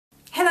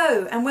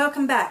Hello and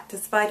welcome back to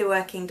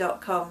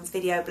spiderworking.com's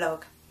video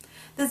blog.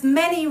 There's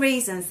many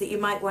reasons that you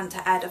might want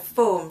to add a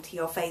form to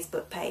your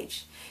Facebook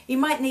page. You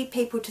might need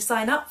people to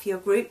sign up for your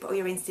group or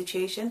your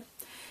institution.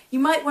 You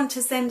might want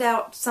to send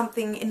out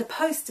something in the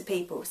post to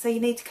people, so you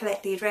need to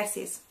collect the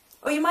addresses.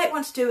 Or you might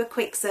want to do a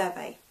quick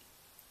survey.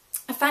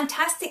 A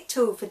fantastic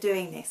tool for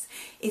doing this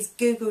is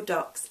Google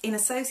Docs in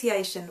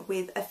association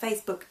with a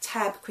Facebook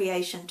tab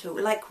creation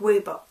tool like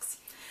Woobox.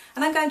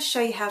 And I'm going to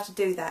show you how to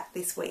do that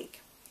this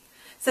week.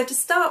 So to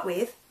start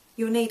with,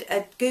 you'll need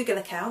a Google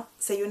account,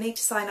 so you'll need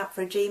to sign up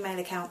for a Gmail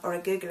account or a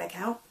Google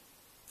account.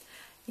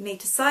 You need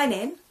to sign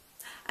in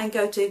and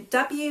go to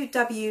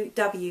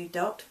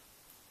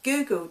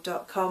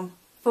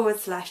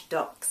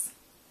www.google.com/docs.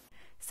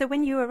 So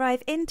when you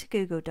arrive into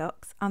Google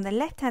Docs, on the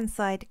left hand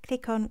side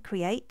click on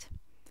Create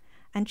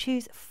and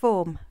choose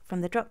Form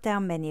from the drop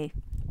down menu.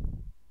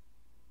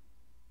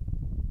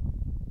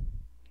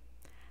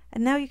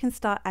 And now you can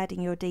start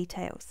adding your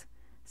details.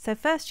 So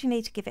first you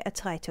need to give it a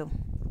title.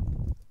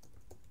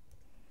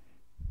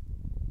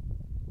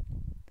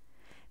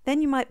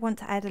 Then you might want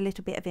to add a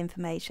little bit of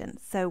information.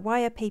 So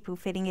why are people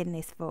filling in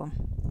this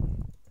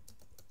form?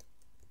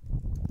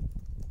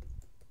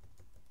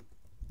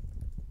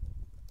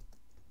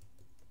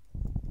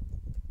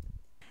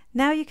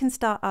 Now you can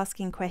start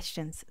asking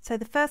questions. So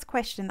the first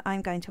question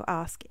I'm going to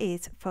ask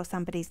is for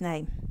somebody's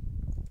name.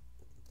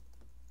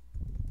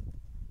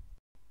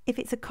 If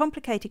it's a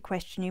complicated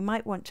question, you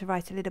might want to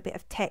write a little bit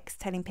of text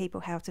telling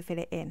people how to fill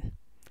it in.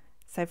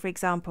 So for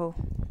example,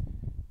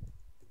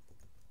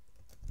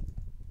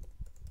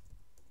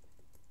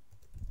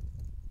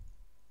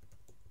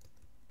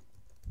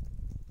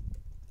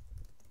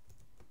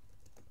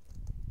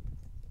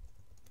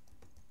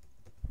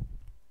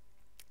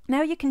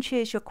 now you can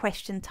choose your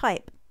question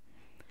type.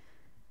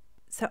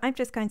 So I'm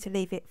just going to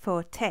leave it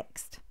for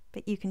text,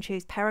 but you can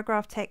choose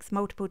paragraph text,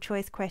 multiple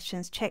choice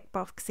questions,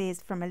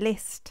 checkboxes from a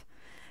list,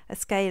 a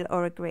scale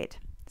or a grid.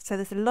 So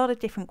there's a lot of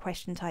different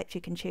question types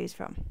you can choose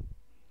from.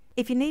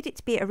 If you need it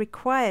to be a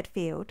required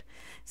field,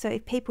 so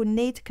if people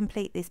need to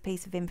complete this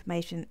piece of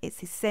information,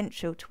 it's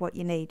essential to what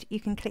you need,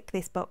 you can click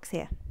this box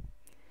here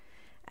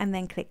and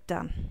then click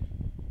Done.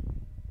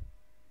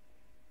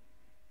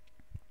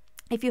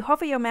 If you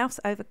hover your mouse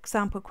over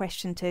sample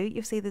question 2,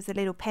 you'll see there's a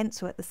little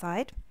pencil at the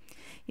side.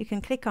 You can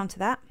click onto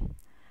that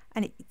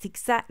and it's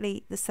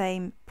exactly the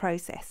same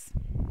process.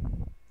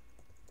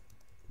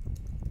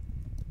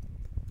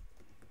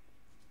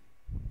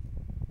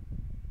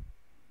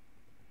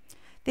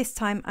 This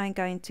time I'm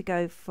going to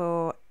go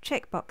for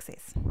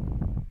checkboxes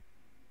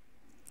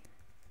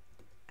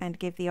and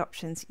give the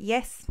options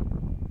yes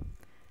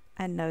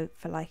and no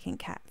for liking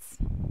cats.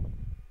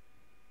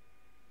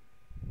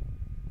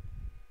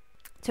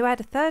 To add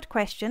a third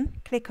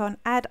question, click on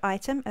Add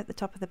Item at the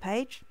top of the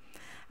page,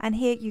 and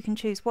here you can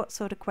choose what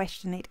sort of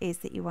question it is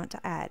that you want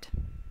to add.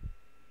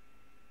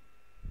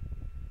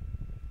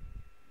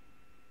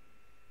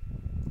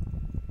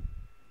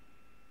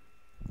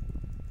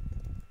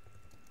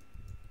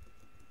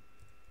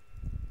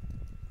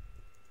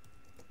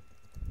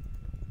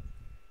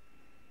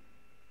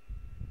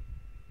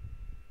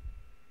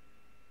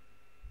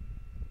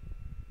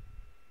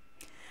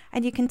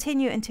 And you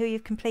continue until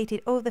you've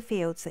completed all the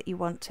fields that you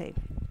want to.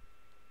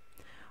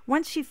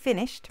 Once you've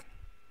finished,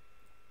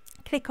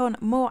 click on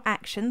More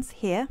Actions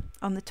here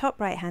on the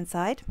top right hand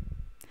side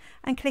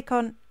and click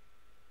on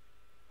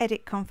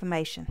Edit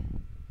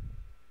Confirmation.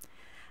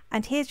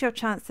 And here's your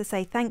chance to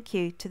say thank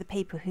you to the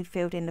people who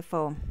filled in the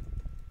form.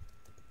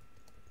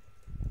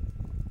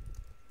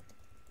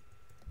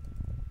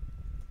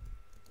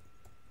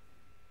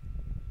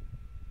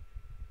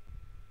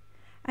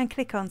 And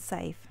click on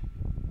Save.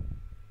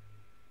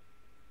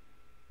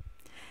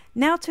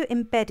 Now to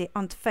embed it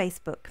onto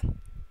Facebook.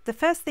 The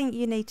first thing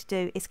you need to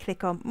do is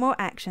click on More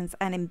Actions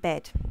and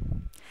Embed.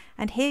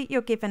 And here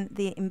you're given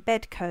the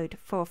embed code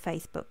for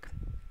Facebook.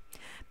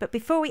 But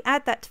before we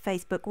add that to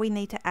Facebook, we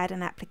need to add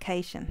an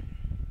application.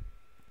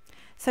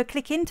 So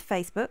click into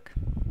Facebook.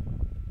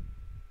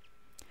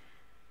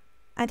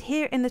 And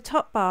here in the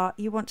top bar,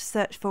 you want to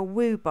search for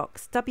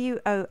Woobox,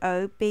 W-O-O-B-O-X.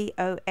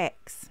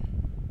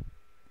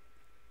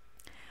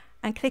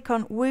 And click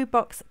on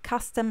Woobox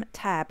Custom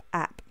Tab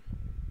App.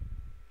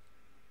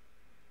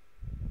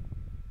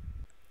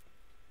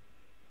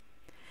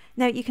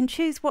 Now you can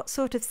choose what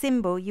sort of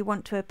symbol you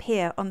want to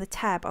appear on the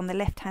tab on the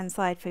left hand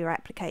side for your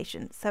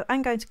application. So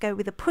I'm going to go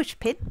with a push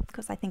pin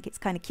because I think it's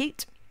kind of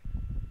cute.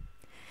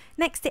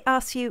 Next it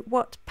asks you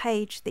what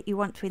page that you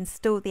want to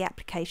install the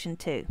application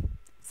to.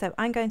 So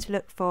I'm going to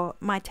look for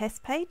My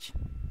Test Page.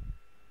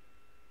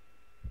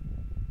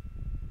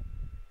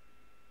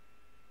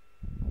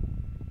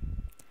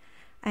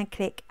 And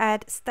click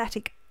Add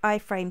Static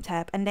iframe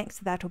tab, and next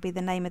to that will be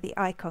the name of the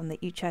icon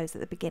that you chose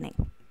at the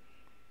beginning.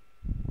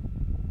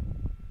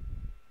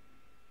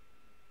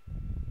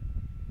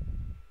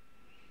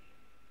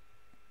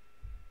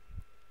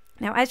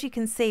 Now, as you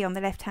can see on the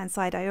left hand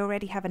side, I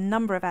already have a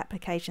number of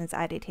applications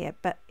added here,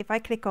 but if I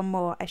click on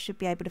more, I should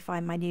be able to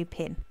find my new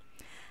pin.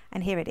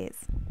 And here it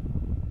is.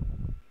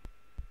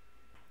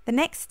 The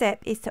next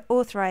step is to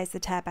authorize the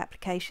tab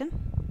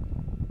application.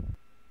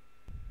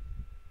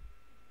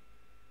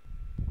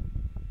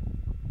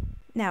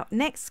 Now,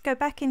 next, go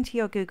back into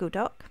your Google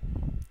Doc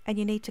and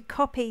you need to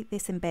copy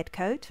this embed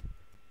code,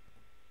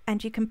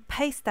 and you can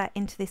paste that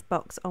into this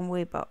box on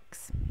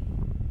Woobox.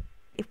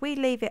 If we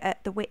leave it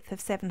at the width of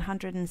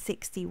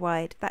 760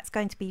 wide, that's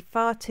going to be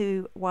far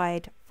too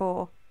wide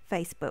for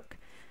Facebook.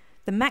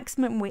 The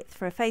maximum width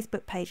for a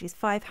Facebook page is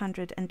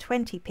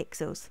 520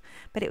 pixels,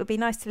 but it would be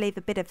nice to leave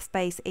a bit of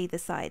space either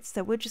side,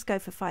 so we'll just go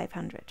for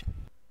 500.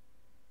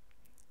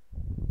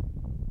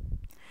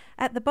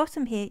 At the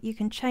bottom here, you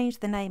can change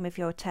the name of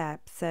your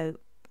tab, so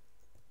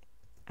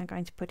I'm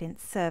going to put in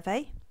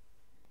Survey.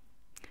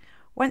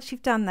 Once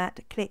you've done that,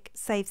 click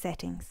Save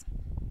Settings.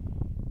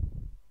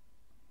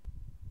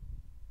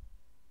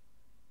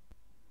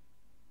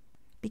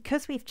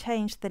 Because we've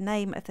changed the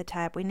name of the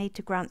tab, we need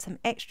to grant some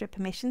extra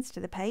permissions to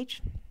the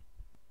page.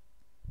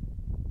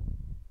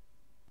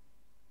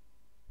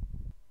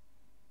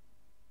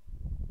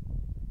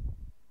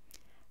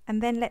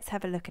 And then let's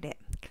have a look at it.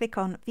 Click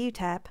on View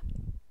tab,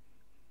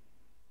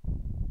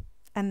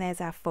 and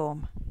there's our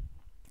form.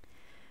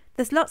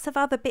 There's lots of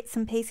other bits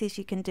and pieces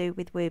you can do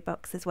with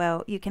Woobox as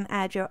well. You can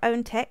add your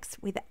own text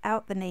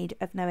without the need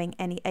of knowing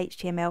any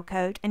HTML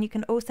code, and you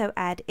can also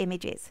add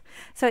images.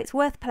 So it's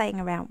worth playing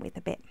around with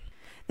a bit.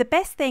 The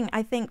best thing,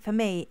 I think, for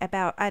me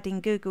about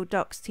adding Google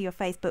Docs to your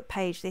Facebook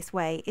page this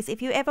way is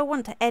if you ever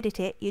want to edit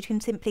it, you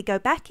can simply go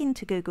back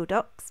into Google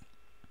Docs.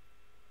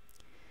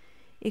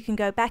 You can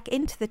go back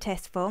into the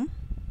test form.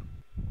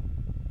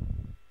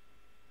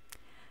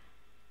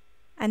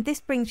 And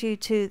this brings you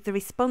to the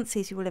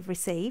responses you will have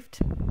received.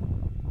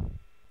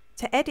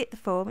 To edit the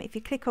form, if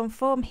you click on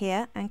Form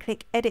here and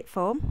click Edit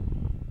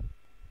Form,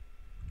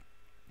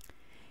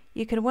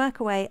 you can work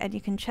away and you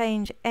can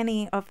change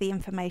any of the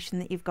information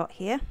that you've got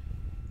here.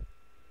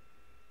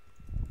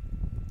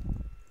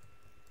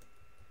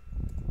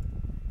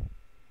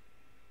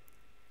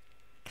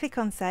 Click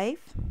on Save.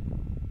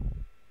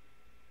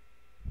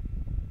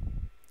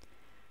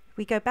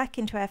 We go back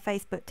into our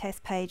Facebook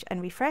test page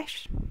and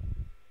refresh.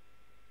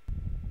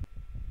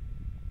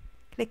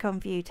 Click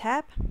on View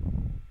tab,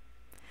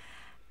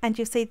 and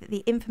you'll see that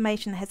the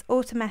information has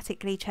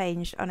automatically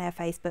changed on our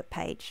Facebook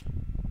page.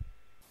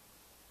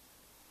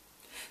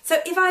 So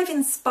if I've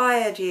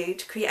inspired you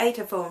to create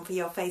a form for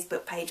your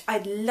Facebook page,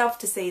 I'd love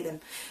to see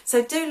them.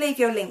 So do leave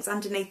your links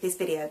underneath this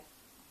video.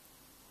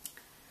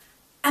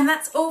 And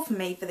that's all from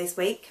me for this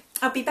week.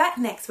 I'll be back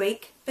next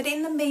week, but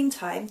in the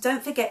meantime,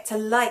 don't forget to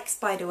like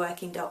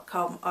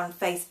spiderworking.com on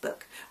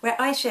Facebook, where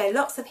I share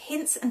lots of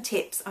hints and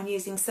tips on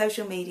using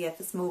social media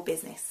for small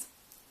business.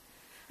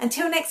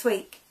 Until next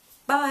week,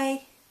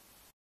 bye!